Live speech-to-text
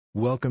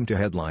Welcome to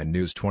Headline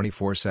News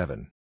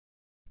 24/7.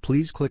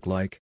 Please click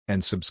like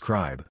and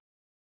subscribe.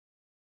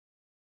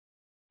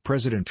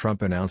 President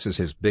Trump announces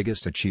his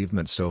biggest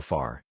achievement so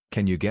far.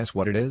 Can you guess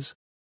what it is?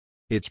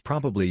 It's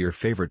probably your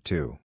favorite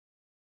too.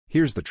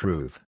 Here's the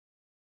truth.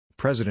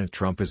 President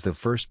Trump is the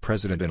first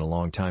president in a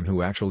long time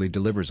who actually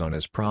delivers on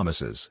his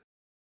promises.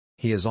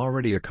 He has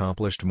already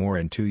accomplished more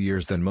in 2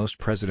 years than most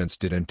presidents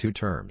did in 2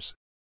 terms.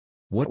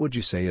 What would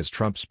you say is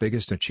Trump's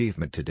biggest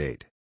achievement to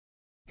date?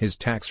 His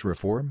tax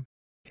reform?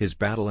 His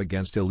battle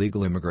against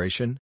illegal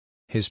immigration?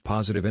 His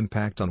positive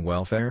impact on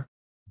welfare?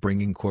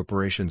 Bringing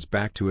corporations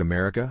back to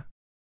America?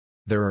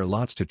 There are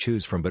lots to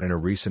choose from, but in a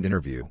recent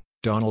interview,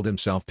 Donald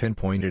himself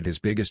pinpointed his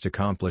biggest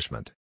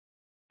accomplishment.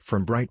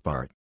 From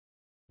Breitbart,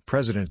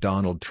 President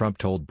Donald Trump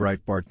told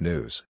Breitbart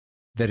News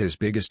that his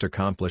biggest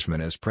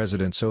accomplishment as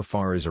president so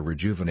far is a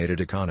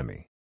rejuvenated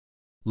economy.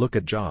 Look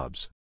at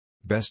jobs.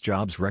 Best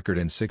jobs record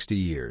in 60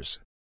 years.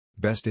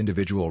 Best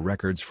individual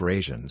records for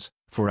Asians,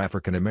 for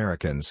African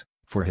Americans,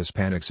 for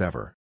Hispanics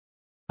ever.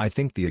 I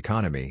think the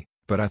economy,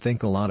 but I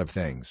think a lot of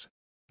things.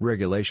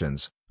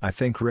 Regulations, I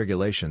think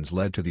regulations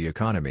led to the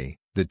economy,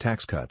 the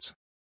tax cuts.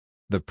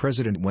 The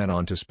president went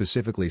on to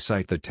specifically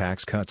cite the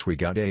tax cuts we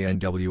got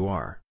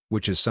ANWR,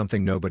 which is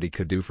something nobody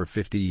could do for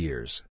 50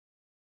 years.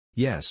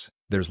 Yes,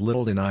 there's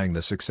little denying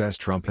the success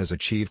Trump has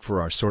achieved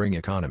for our soaring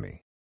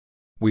economy.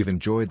 We've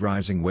enjoyed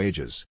rising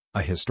wages,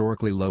 a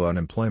historically low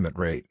unemployment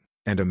rate,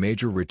 and a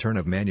major return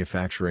of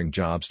manufacturing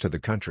jobs to the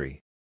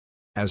country.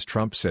 As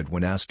Trump said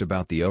when asked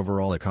about the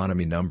overall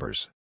economy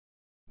numbers,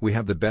 "We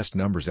have the best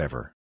numbers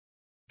ever."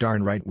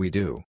 Darn right we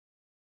do.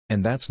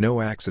 And that's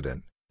no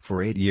accident.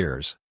 For 8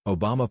 years,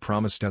 Obama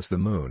promised us the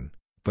moon,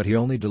 but he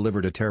only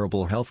delivered a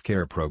terrible health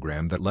care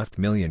program that left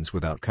millions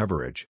without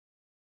coverage.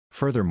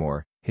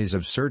 Furthermore, his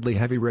absurdly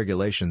heavy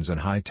regulations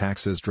and high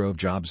taxes drove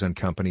jobs and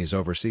companies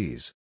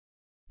overseas.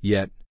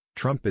 Yet,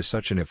 Trump is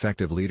such an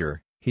effective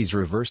leader, he's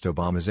reversed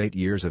Obama's 8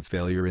 years of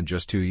failure in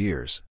just 2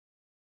 years.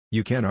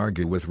 You can't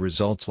argue with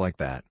results like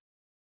that.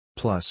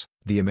 Plus,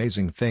 the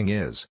amazing thing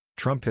is,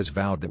 Trump has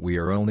vowed that we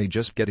are only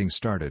just getting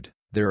started.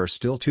 There are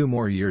still 2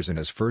 more years in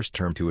his first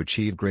term to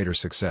achieve greater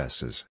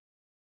successes.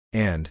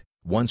 And,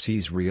 once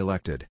he's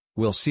re-elected,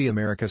 we'll see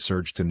America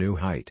surge to new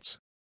heights.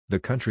 The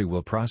country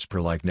will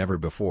prosper like never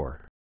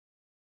before.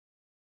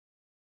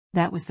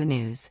 That was the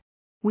news.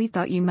 We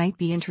thought you might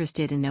be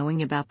interested in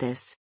knowing about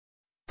this.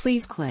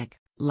 Please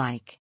click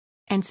like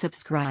and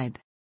subscribe.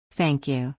 Thank you.